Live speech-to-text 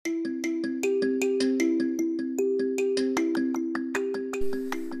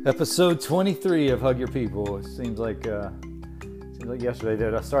Episode 23 of Hug Your People. It seems like yesterday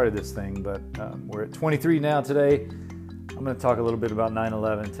that I started this thing, but we're at 23 now today. I'm going to talk a little bit about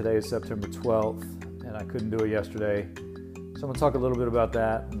 9/11. Today is September 12th, and I couldn't do it yesterday. So I'm going to talk a little bit about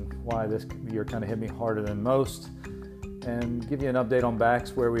that and why this year kind of hit me harder than most, and give you an update on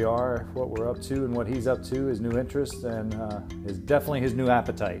Bax, where we are, what we're up to, and what he's up to, his new interests, and definitely his new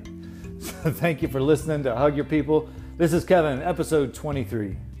appetite. So thank you for listening to Hug Your People. This is Kevin, episode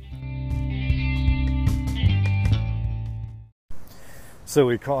 23. So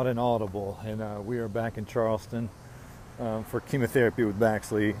we caught an audible, and we are back in Charleston for chemotherapy with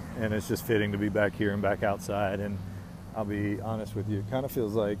Baxley, and it's just fitting to be back here and back outside. And I'll be honest with you, it kind of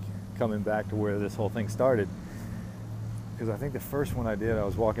feels like coming back to where this whole thing started. Because I think the first one I did, I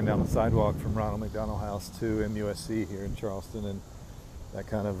was walking down the sidewalk from Ronald McDonald House to MUSC here in Charleston, and that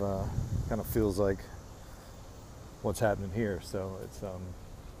kind of feels like what's happening here. So it's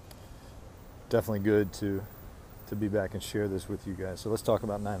definitely good to be back and share this with you guys. So let's talk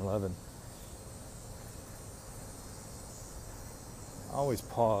about 9/11. I always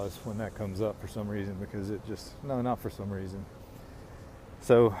pause when that comes up for some reason, because not for some reason.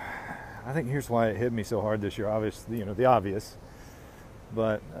 So I think here's why it hit me so hard this year. Obviously, the obvious.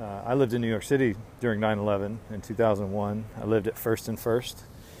 But I lived in New York City during 9/11 in 2001. I lived at First and First,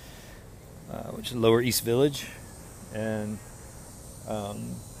 which is Lower East Village. And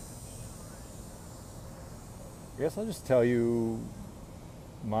I guess I'll just tell you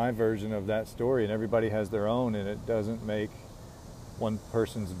my version of that story, and everybody has their own, and it doesn't make one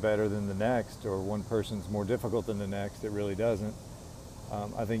person's better than the next or one person's more difficult than the next. It really doesn't.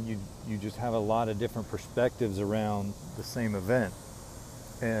 I think you just have a lot of different perspectives around the same event.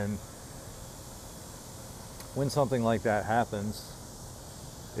 And when something like that happens,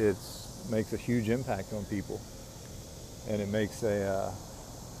 it makes a huge impact on people. And it makes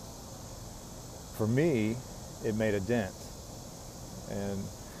for me, it made a dent. And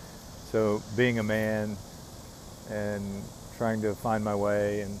so being a man and trying to find my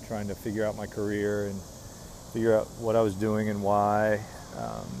way and trying to figure out my career and figure out what I was doing and why,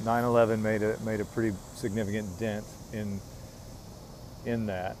 9/11 made a pretty significant dent in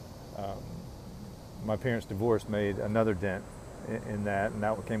that. My parents' divorce made another dent in that, and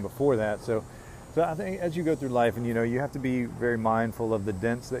that came before that. So I think as you go through life, and you have to be very mindful of the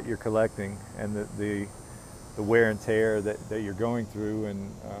dents that you're collecting and the wear and tear that you're going through,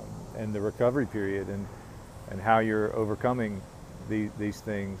 and the recovery period, and how you're overcoming these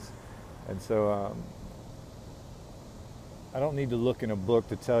things. And so I don't need to look in a book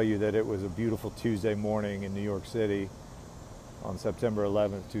to tell you that it was a beautiful Tuesday morning in New York City on September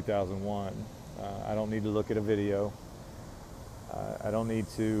 11th, 2001. I don't need to look at a video. I don't need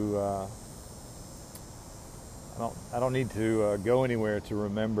to go anywhere to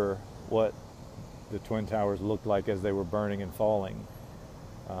remember what the Twin Towers looked like as they were burning and falling.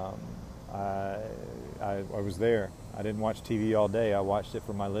 I was there. I didn't watch TV all day. I watched it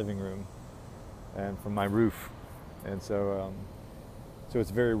from my living room and from my roof. And so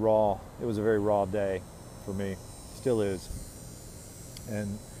it's very raw. It was a very raw day for me. Still is.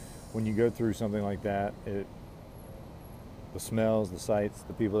 And when you go through something like that, the smells, the sights,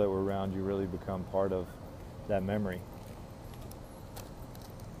 the people that were around you really become part of that memory.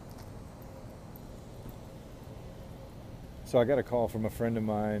 So I got a call from a friend of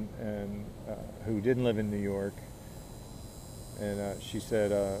mine and who didn't live in New York, and she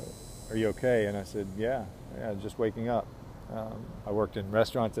said, "Are you okay?" And I said, "Yeah, just waking up." I worked in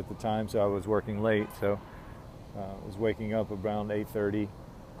restaurants at the time, so I was working late. So I was waking up around 8:30,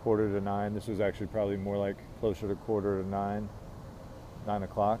 8:45. This was actually probably more like closer to 8:45, 9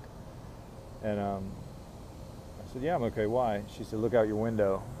 o'clock. And I said, "Yeah, I'm okay." "Why?" She said, "Look out your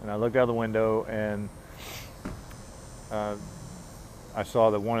window." And I looked out the window, and I saw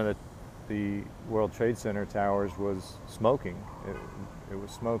that one of the World Trade Center towers was smoking. It was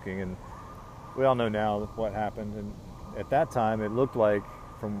smoking, and we all know now what happened. And at that time, it looked like,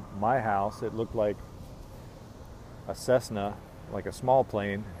 from my house, it looked like a Cessna, like a small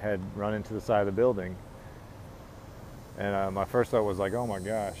plane, had run into the side of the building. And my first thought was like, "Oh my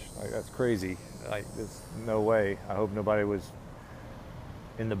gosh, that's crazy. There's no way. I hope nobody was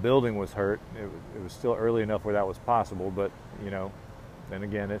in the building was hurt." It was still early enough where that was possible, but then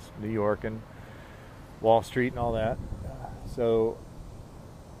again, it's New York and Wall Street and all that. So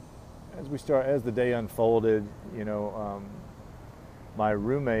as the day unfolded, one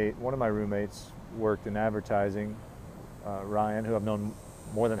of my roommates worked in advertising, Ryan, who I've known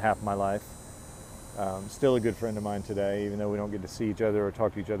more than half my life. Still a good friend of mine today, even though we don't get to see each other or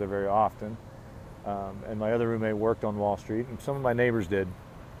talk to each other very often. And my other roommate worked on Wall Street, and some of my neighbors did.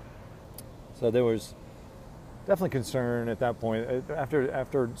 So there was definitely concern at that point.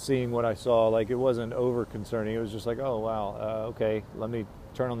 After seeing what I saw, like, it wasn't over concerning. It was just like, oh wow, okay, let me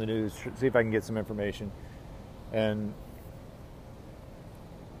turn on the news, see if I can get some information. And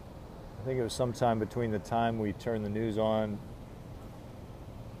I think it was sometime between the time we turned the news on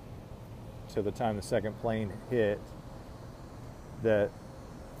to the time the second plane hit that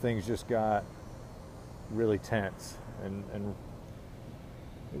things just got really tense, and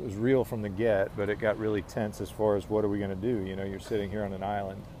it was real from the get, but it got really tense as far as what are we going to do. You know, you're sitting here on an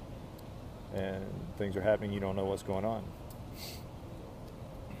island and things are happening, you don't know what's going on.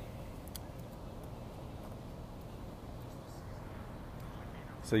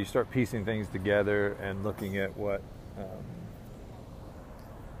 So you start piecing things together and looking at what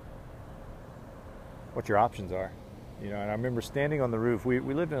your options are. You know, and I remember standing on the roof. We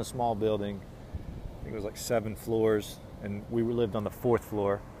lived in a small building. I think it was like 7 floors, and we lived on the 4th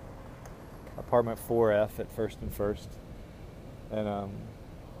floor, apartment 4F at First and First. And I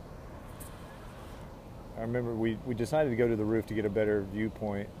remember we decided to go to the roof to get a better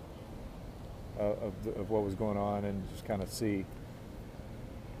viewpoint of what was going on and just kind of see.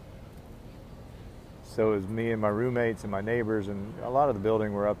 So it was me and my roommates and my neighbors, and a lot of the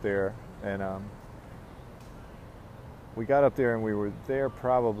building were up there. And we got up there and we were there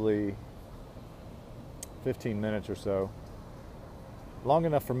probably 15 minutes or so. Long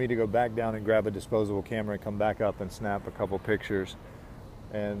enough for me to go back down and grab a disposable camera and come back up and snap a couple pictures.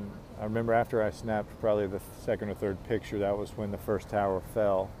 And I remember after I snapped probably the second or third picture, that was when the first tower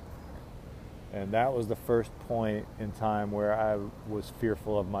fell. And that was the first point in time where I was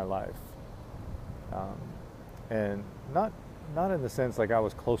fearful of my life. And not in the sense like I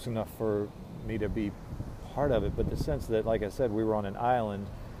was close enough for me to be part of it, but the sense that, like I said, we were on an island.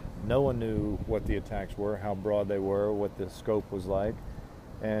 No one knew what the attacks were, how broad they were, what the scope was like.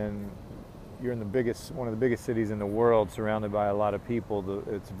 And you're in one of the biggest cities in the world, surrounded by a lot of people.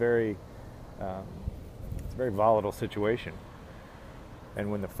 It's a very volatile situation.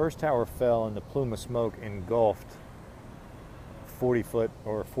 And when the first tower fell and the plume of smoke engulfed 40-foot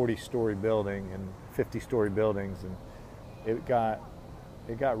or 40-story building and 50-story buildings, and it got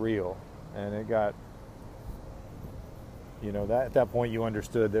real, and it got, you know, that at that point you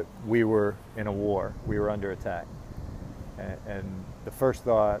understood that we were in a war, we were under attack. And the first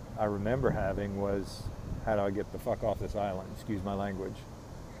thought I remember having was, how do I get the fuck off this island? Excuse my language.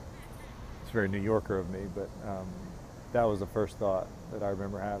 It's very New Yorker of me, but that was the first thought that I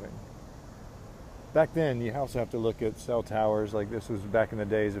remember having. Back then, you also have to look at cell towers. Like, this was back in the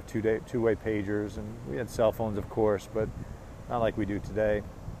days of two-way pagers, and we had cell phones, of course, but not like we do today.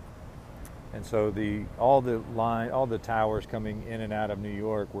 And so all the towers coming in and out of New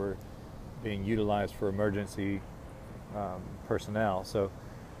York were being utilized for emergency personnel. So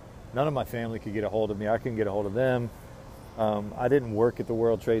none of my family could get a hold of me. I couldn't get a hold of them. I didn't work at the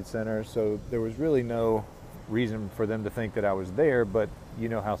World Trade Center, so there was really no reason for them to think that I was there. But you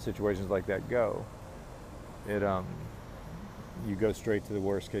know how situations like that go. You go straight to the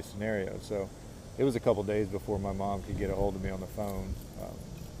worst case scenario. So it was a couple days before my mom could get a hold of me on the phone.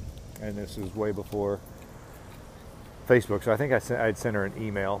 And this was way before Facebook. So I think I'd sent her an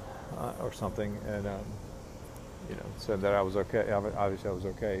email or something, and you know, said that I was okay. Obviously, I was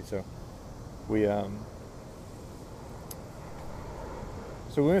okay. So we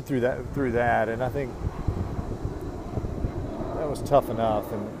went through that, and I think that was tough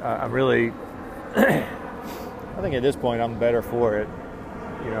enough. And I'm really, I think at this point I'm better for it,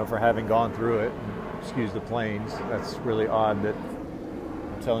 you know, for having gone through it. And excuse the planes. That's really odd that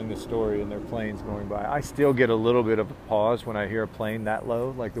I'm telling this story and there are planes going by. I still get a little bit of a pause when I hear a plane that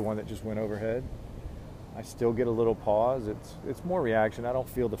low, like the one that just went overhead. I still get a little pause. It's more reaction. I don't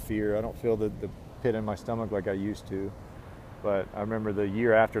feel the fear. I don't feel the pit in my stomach like I used to. But I remember the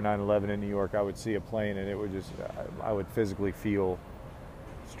year after 9/11 in New York, I would see a plane and it would just, I would physically feel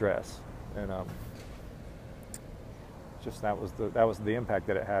stress. And just that was the impact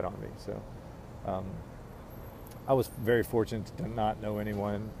that it had on me. So I was very fortunate to not know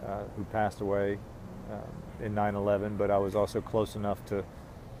anyone who passed away in 9/11, but I was also close enough to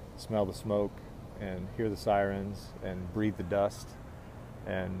smell the smoke and hear the sirens and breathe the dust.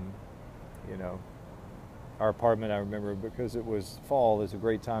 And, you know, our apartment, I remember, because it was fall, is a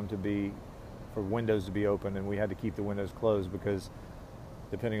great time for windows to be open, and we had to keep the windows closed because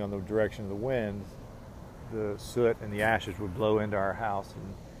depending on the direction of the wind, the soot and the ashes would blow into our house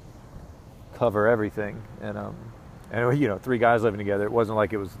and cover everything. And you know, 3 guys living together, it wasn't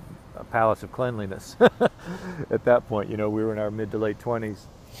like it was a palace of cleanliness at that point. You know, we were in our mid to late 20s.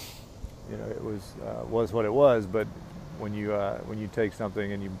 You know, it was what it was, but when you take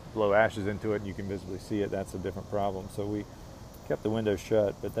something and you blow ashes into it and you can visibly see it, that's a different problem. So we kept the windows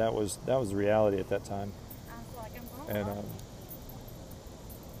shut, but that was the reality at that time. And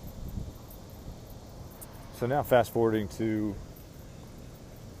so now fast forwarding to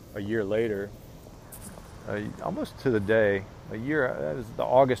a year later, almost to the day, a year, that was the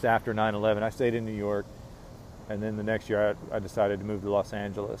August after 9/11. I stayed in New York, and then the next year I decided to move to Los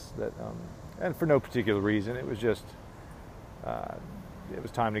Angeles. And for no particular reason, it was just, it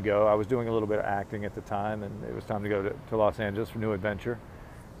was time to go. I was doing a little bit of acting at the time, and it was time to go to Los Angeles for a new adventure.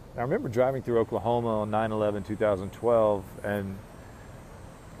 And I remember driving through Oklahoma on 9/11/2012, and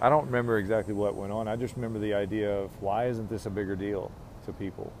I don't remember exactly what went on. I just remember the idea of, why isn't this a bigger deal to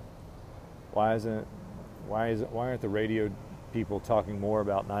people? Why aren't the radio people talking more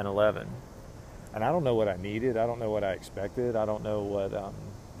about 9/11? And I don't know what I needed. I don't know what I expected. I don't know what.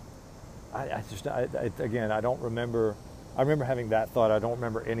 Again, I don't remember. I remember having that thought. I don't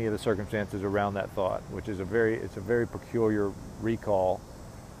remember any of the circumstances around that thought, which is it's a very peculiar recall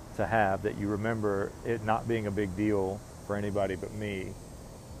to have, that you remember it not being a big deal for anybody but me.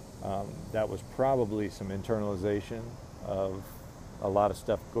 That was probably some internalization of a lot of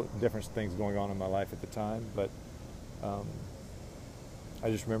stuff, different things going on in my life at the time, but I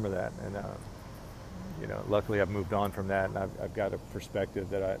just remember that, and luckily I've moved on from that, and I've got a perspective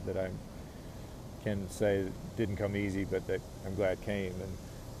that I can say didn't come easy, but that I'm glad came. And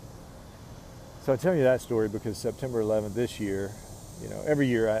so I tell you that story because September 11th this year, every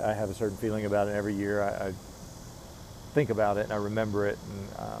year I have a certain feeling about it. Every year I think about it and I remember it, and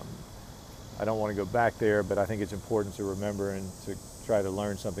I don't want to go back there, but I think it's important to remember and to try to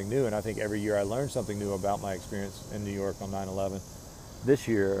learn something new. And I think every year I learn something new about my experience in New York on 9/11. This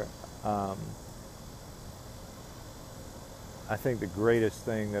year, I think the greatest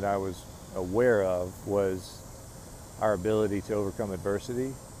thing that I was aware of was our ability to overcome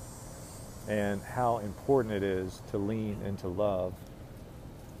adversity, and how important it is to lean into love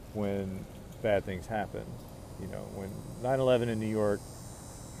when bad things happen. When 9/11 in New York,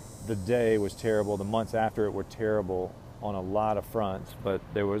 the day was terrible. The months after it were terrible on a lot of fronts, but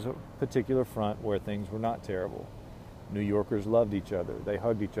there was a particular front where things were not terrible. New Yorkers loved each other. They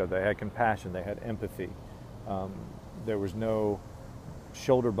hugged each other. They had compassion. They had empathy. There was no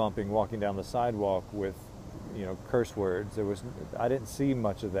shoulder bumping walking down the sidewalk with, curse words. I didn't see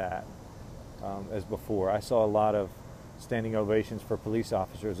much of that as before. I saw a lot of standing ovations for police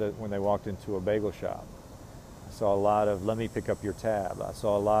officers when they walked into a bagel shop. I saw a lot of, let me pick up your tab. I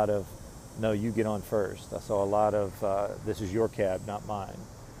saw a lot of, no, you get on first. I saw a lot of, this is your cab, not mine.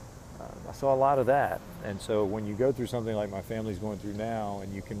 I saw a lot of that. And so when you go through something like my family's going through now,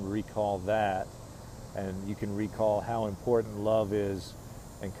 and you can recall that, and you can recall how important love is,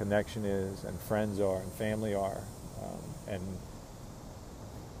 and connection is, and friends are, and family are, and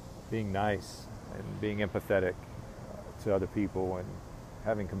being nice, and being empathetic to other people, and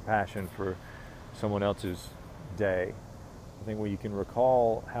having compassion for someone else's day. I think when you can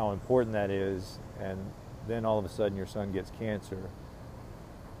recall how important that is, and then all of a sudden your son gets cancer,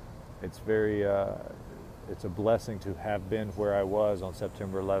 it's a blessing to have been where I was on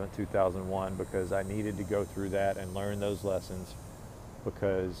September 11, 2001, because I needed to go through that and learn those lessons,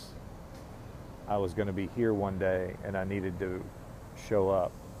 because I was going to be here one day, and I needed to show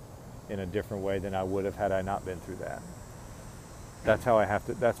up in a different way than I would have had I not been through that.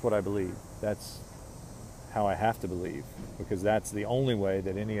 That's what I believe. That's how I have to believe, because that's the only way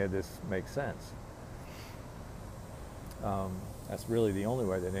that any of this makes sense. That's really the only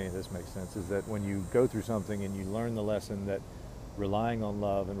way that any of this makes sense, is that when you go through something and you learn the lesson that relying on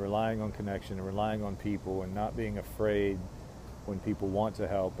love and relying on connection and relying on people and not being afraid when people want to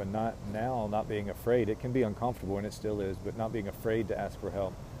help, and not being afraid, it can be uncomfortable, and it still is, but not being afraid to ask for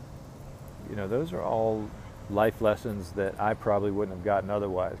help. Those are all life lessons that I probably wouldn't have gotten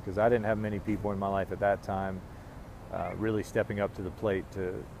otherwise, because I didn't have many people in my life at that time really stepping up to the plate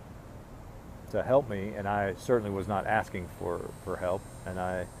to help me, and I certainly was not asking for help, and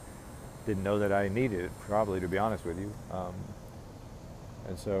I didn't know that I needed it, probably, to be honest with you.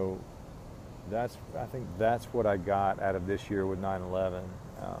 And so I think that's what I got out of this year with 9/11.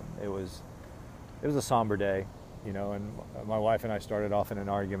 It was a somber day, and my wife and I started off in an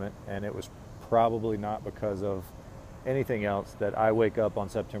argument, and it was probably not because of anything else that I wake up on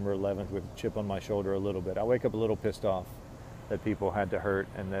September 11th with a chip on my shoulder a little bit. I wake up a little pissed off that people had to hurt,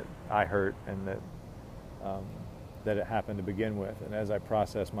 and that I hurt, and that it happened to begin with. And as I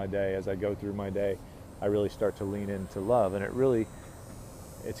process my day, as I go through my day, I really start to lean into love. And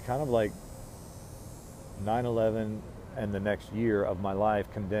it's kind of like 9/11 and the next year of my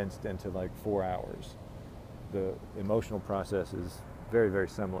life condensed into like 4 hours. the emotional process is very, very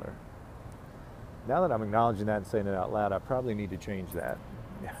similar. Now that I'm acknowledging that and saying it out loud, I probably need to change that.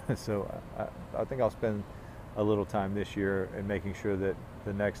 So I think I'll spend a little time this year in making sure that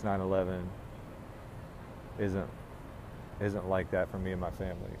the next 9/11 isn't like that for me and my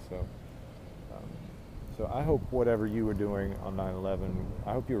family. So I hope whatever you were doing on 9/11,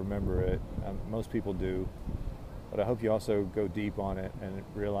 I hope you remember it. Most people do, but I hope you also go deep on it and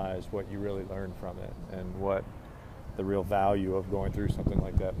realize what you really learned from it and what the real value of going through something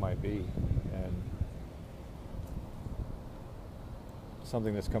like that might be. And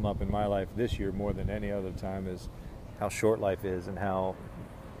something that's come up in my life this year more than any other time is how short life is and how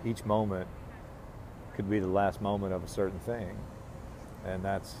each moment could be the last moment of a certain thing. And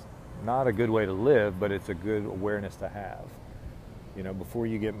that's not a good way to live, but it's a good awareness to have. You know, before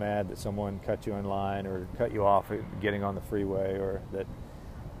you get mad that someone cut you in line or cut you off getting on the freeway, or that,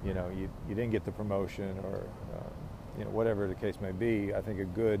 you know, you didn't get the promotion, or you know, whatever the case may be, I think a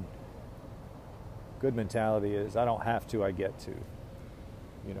good mentality is, I don't have to, I get to.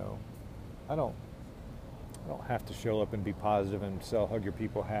 You know, I don't have to show up and be positive and sell Hug Your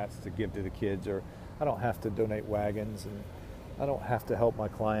People hats to give to the kids, or I don't have to donate wagons, and I don't have to help my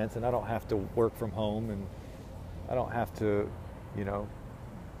clients, and I don't have to work from home, and I don't have to, you know,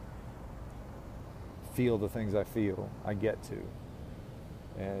 feel the things I feel. I get to.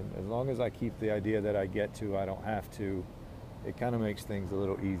 And as long as I keep the idea that I get to, I don't have to, it kind of makes things a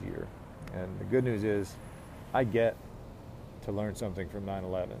little easier. And the good news is, I get to learn something from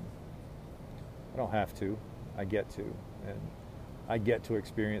 9/11. I don't have to, I get to. And I get to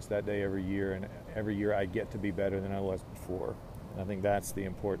experience that day every year, and every year I get to be better than I was before. And I think that's the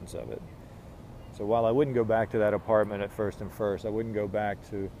importance of it. So while I wouldn't go back to that apartment at First and First, I wouldn't go back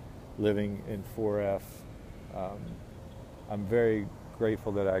to living in 4F, I'm very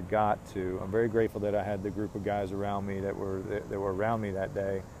grateful that I got to. I'm very grateful that I had the group of guys around me that were around me that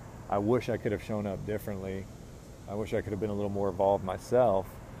day. I wish I could have shown up differently. I wish I could have been a little more involved myself,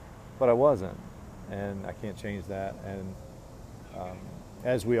 but I wasn't, and I can't change that. And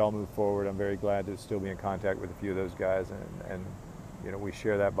as we all move forward, I'm very glad to still be in contact with a few of those guys, and you know, we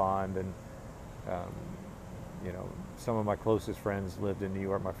share that bond. And you know, some of my closest friends lived in New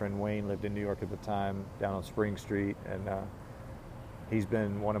York. My friend Wayne lived in New York at the time, down on Spring Street, and he's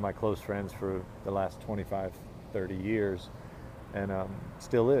been one of my close friends for the last 25, 30 years, and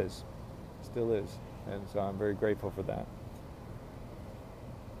still is. And so I'm very grateful for that.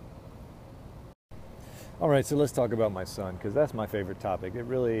 All right, so let's talk about my son, because that's my favorite topic. It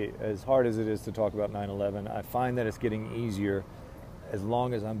really, as hard as it is to talk about 9/11, I find that it's getting easier as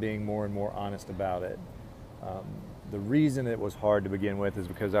long as I'm being more and more honest about it. The reason it was hard to begin with is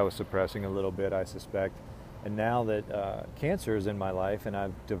because I was suppressing a little bit, I suspect. And now that cancer is in my life, and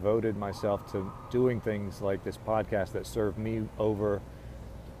I've devoted myself to doing things like this podcast that serve me over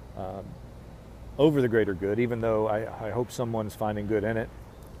the greater good, even though I hope someone's finding good in it.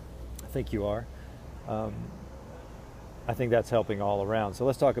 I think you are. I think that's helping all around. So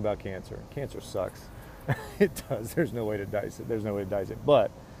let's talk about cancer. Cancer sucks. It does. There's no way to dice it.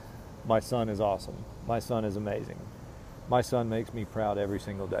 But my son is awesome. My son is amazing. My son makes me proud every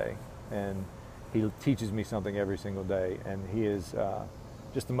single day, and he teaches me something every single day. And he is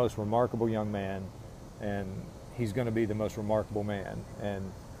just the most remarkable young man, and he's going to be the most remarkable man.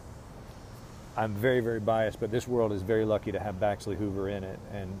 And I'm very, very biased, but this world is very lucky to have Baxley Hoover in it,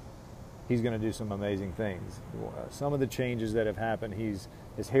 and he's going to do some amazing things. Some of the changes that have happened, his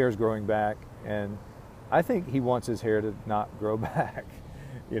hair's growing back, and I think he wants his hair to not grow back.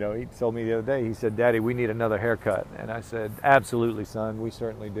 You know, he told me the other day, he said, "Daddy, we need another haircut." And I said, "Absolutely, son, we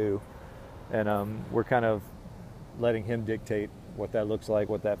certainly do." And we're kind of letting him dictate what that looks like,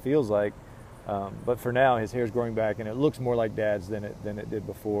 what that feels like. But for now, his hair's growing back, and it looks more like Dad's than it did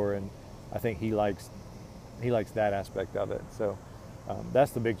before. And I think he likes that aspect of it. So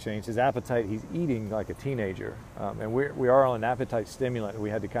that's the big change. His appetite, he's eating like a teenager. And we are on an appetite stimulant. We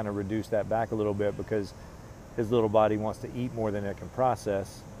had to kind of reduce that back a little bit because his little body wants to eat more than it can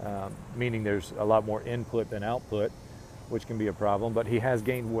process, meaning there's a lot more input than output, which can be a problem. But he has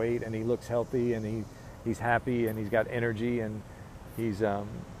gained weight, and he looks healthy, and he's happy, and he's got energy, and he's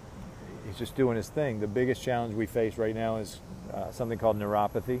just doing his thing. The biggest challenge we face right now is something called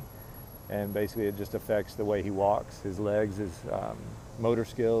neuropathy, and basically it just affects the way he walks, his legs, his motor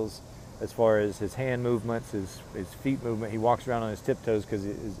skills, as far as his hand movements, his feet movement. He walks around on his tiptoes because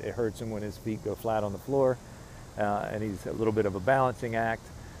it hurts him when his feet go flat on the floor, and he's a little bit of a balancing act,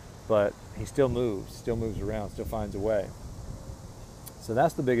 but he still moves around, still finds a way. So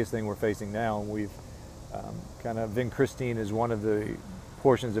that's the biggest thing we're facing now, and we've kind of, vincristine is one of the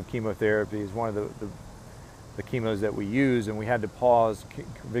portions of chemotherapy, is one of the chemos that we use, and we had to pause.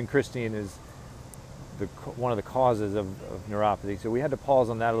 Vincristine is one of the causes of neuropathy, so we had to pause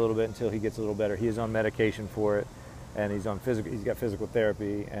on that a little bit until he gets a little better. He is on medication for it, and he's got physical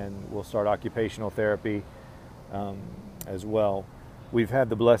therapy, and we'll start occupational therapy as well. We've had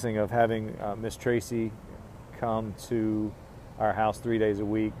the blessing of having Miss Tracy come to our house 3 days a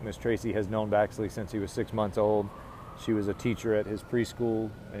week. Miss Tracy has known Baxley since he was 6 months old. She was a teacher at his preschool,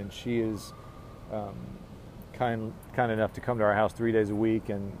 and she is kind enough to come to our house 3 days a week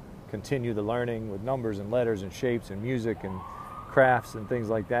and continue the learning with numbers and letters and shapes and music and crafts and things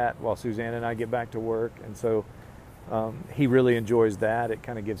like that while Suzanne and I get back to work. And so he really enjoys that. It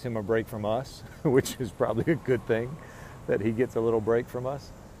kind of gives him a break from us, which is probably a good thing, that he gets a little break from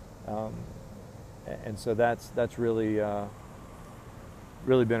us. And so that's really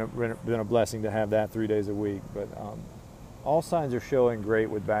been a blessing to have that 3 days a week. But all signs are showing great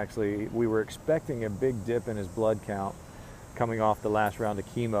with Baxley. We were expecting a big dip in his blood count coming off the last round of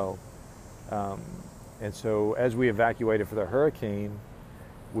chemo. And so as we evacuated for the hurricane,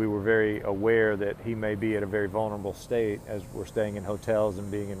 we were very aware that he may be at a very vulnerable state as we're staying in hotels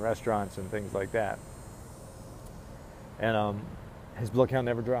and being in restaurants and things like that. And his blood count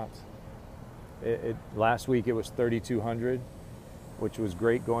never dropped. Last week it was 3,200, which was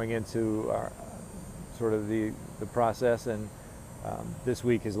great going into our, sort of the process. And this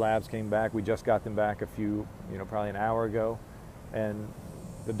week his labs came back. We just got them back probably an hour ago. And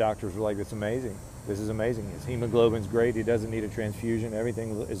the doctors were like, "It's amazing. This is amazing. His hemoglobin's great. He doesn't need a transfusion.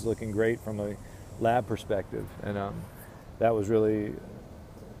 Everything is looking great from a lab perspective." And that was really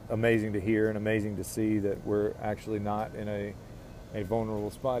amazing to hear and amazing to see that we're actually not in a vulnerable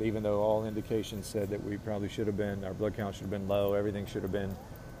spot, even though all indications said that we probably should have been, our blood count should have been low, everything should have been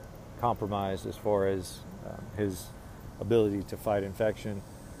compromised as far as his ability to fight infection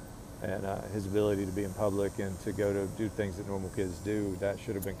and his ability to be in public and to go to do things that normal kids do. That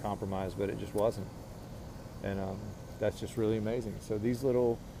should have been compromised, but it just wasn't. And that's just really amazing. So these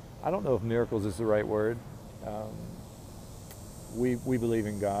little, I don't know if miracles is the right word. We believe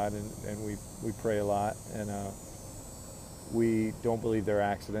in God, and we pray a lot, and we don't believe they're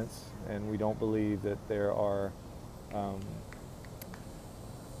accidents, and we don't believe that there are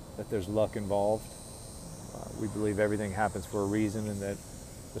that there's luck involved. We believe everything happens for a reason, and that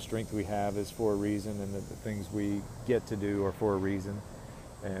the strength we have is for a reason, and that the things we get to do are for a reason.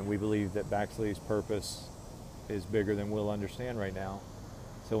 And we believe that Baxley's purpose is bigger than we'll understand right now.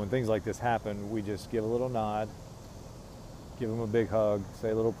 So when things like this happen, we just give a little nod, give him a big hug, say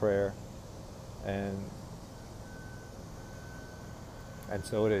a little prayer, and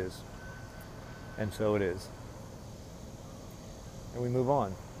so it is. And so it is. And we move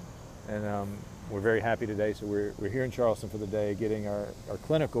on. And we're very happy today. So we're here in Charleston for the day, getting our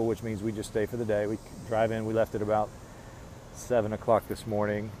clinical, which means we just stay for the day. We drive in. We left at about 7 o'clock this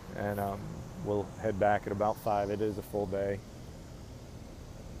morning, and we'll head back at about 5. It is a full day.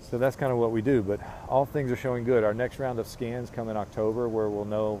 So that's kind of what we do. But all things are showing good. Our next round of scans come in October, where we'll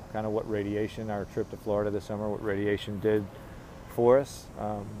know kind of what radiation, our trip to Florida this summer, what radiation did for us.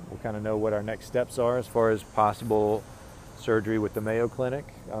 We'll kind of know what our next steps are as far as possible surgery with the Mayo Clinic.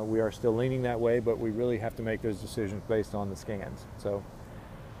 We are still leaning that way, but we really have to make those decisions based on the scans. So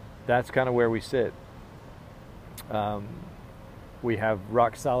that's kind of where we sit. We have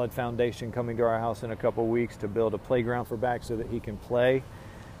Rock Solid Foundation coming to our house in a couple weeks to build a playground for Bax so that he can play.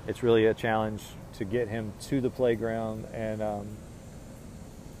 It's really a challenge to get him to the playground and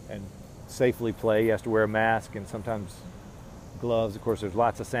safely play. He has to wear a mask and sometimes gloves. Of course, there's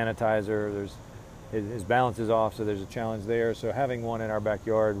lots of sanitizer. His balance is off, so there's a challenge there. So having one in our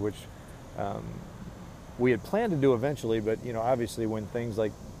backyard, which we had planned to do eventually, but obviously when things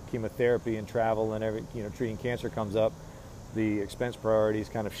like chemotherapy and travel and treating cancer comes up, the expense priorities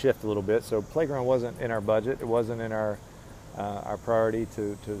kind of shift a little bit. So playground wasn't in our budget. It wasn't in our priority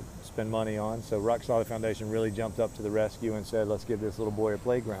to spend money on. So Rock Solid Foundation really jumped up to the rescue and said, let's give this little boy a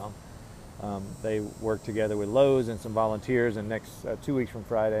playground. They worked together with Lowe's and some volunteers, and next 2 weeks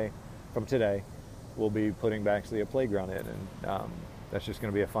from today, we'll be putting Baxley a playground in, and that's just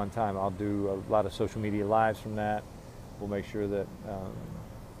going to be a fun time. I'll do a lot of social media lives from that. We'll make sure that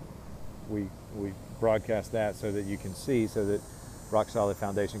we broadcast that so that you can see, so that Rock Solid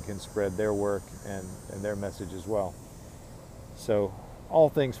Foundation can spread their work and their message as well. So all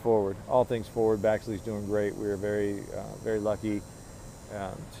things forward. Baxley's doing great. We are very, very lucky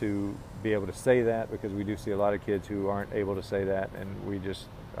to be able to say that, because we do see a lot of kids who aren't able to say that, and we just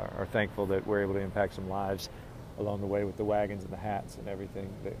are thankful that we're able to impact some lives along the way with the wagons and the hats and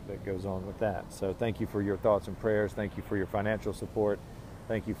everything that goes on with that. So thank you for your thoughts and prayers. Thank you for your financial support.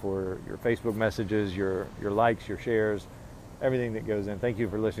 Thank you for your Facebook messages, your likes, your shares, everything that goes in. Thank you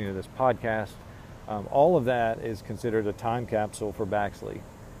for listening to this podcast. All of that is considered a time capsule for Baxley.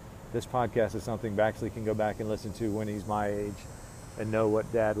 This podcast is something Baxley can go back and listen to when he's my age and know what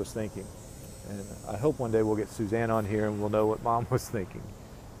Dad was thinking. And I hope one day we'll get Suzanne on here and we'll know what Mom was thinking.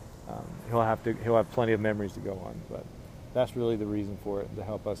 He'll have plenty of memories to go on, but that's really the reason for it, to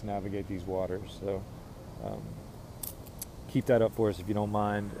help us navigate these waters. So keep that up for us if you don't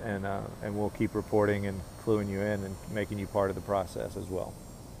mind, and we'll keep reporting and cluing you in and making you part of the process as well.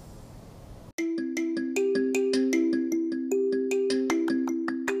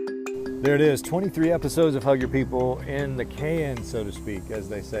 There it is, 23 episodes of Hug Your People in the can, so to speak, as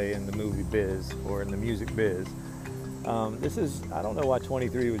they say in the movie biz or in the music biz. I don't know why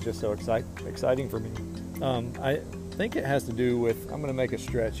 23 was just so exciting for me. I think it has to do with, I'm going to make a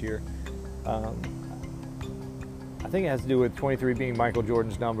stretch here. I think it has to do with 23 being Michael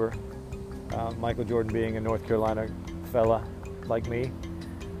Jordan's number. Michael Jordan being a North Carolina fella like me.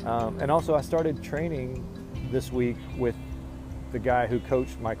 And also I started training this week with the guy who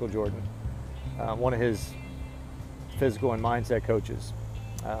coached Michael Jordan, one of his physical and mindset coaches,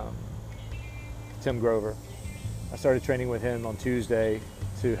 Tim Grover. I started training with him on Tuesday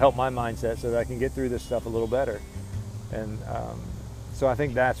to help my mindset so that I can get through this stuff a little better. And so I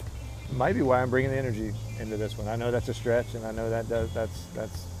think that's maybe why I'm bringing the energy into this one. I know that's a stretch, and I know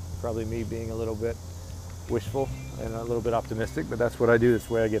that's probably me being a little bit wishful and a little bit optimistic, but that's what I do. That's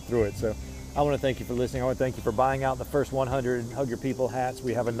the way I get through it. So I want to thank you for listening. I want to thank you for buying out the first 100 Hug Your People hats.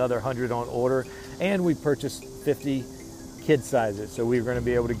 We have another 100 on order, and we purchased 50 kid sizes. So we're going to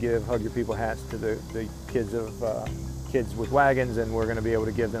be able to give Hug Your People hats to the kids with wagons, and we're going to be able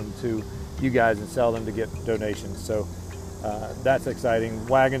to give them to you guys and sell them to get donations. So that's exciting.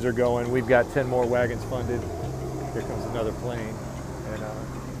 Wagons are going. We've got 10 more wagons funded. Here comes another plane.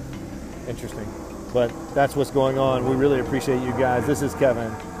 And interesting. But that's what's going on. We really appreciate you guys. This is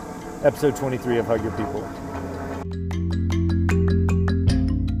Kevin. Episode 23 of Hug Your People.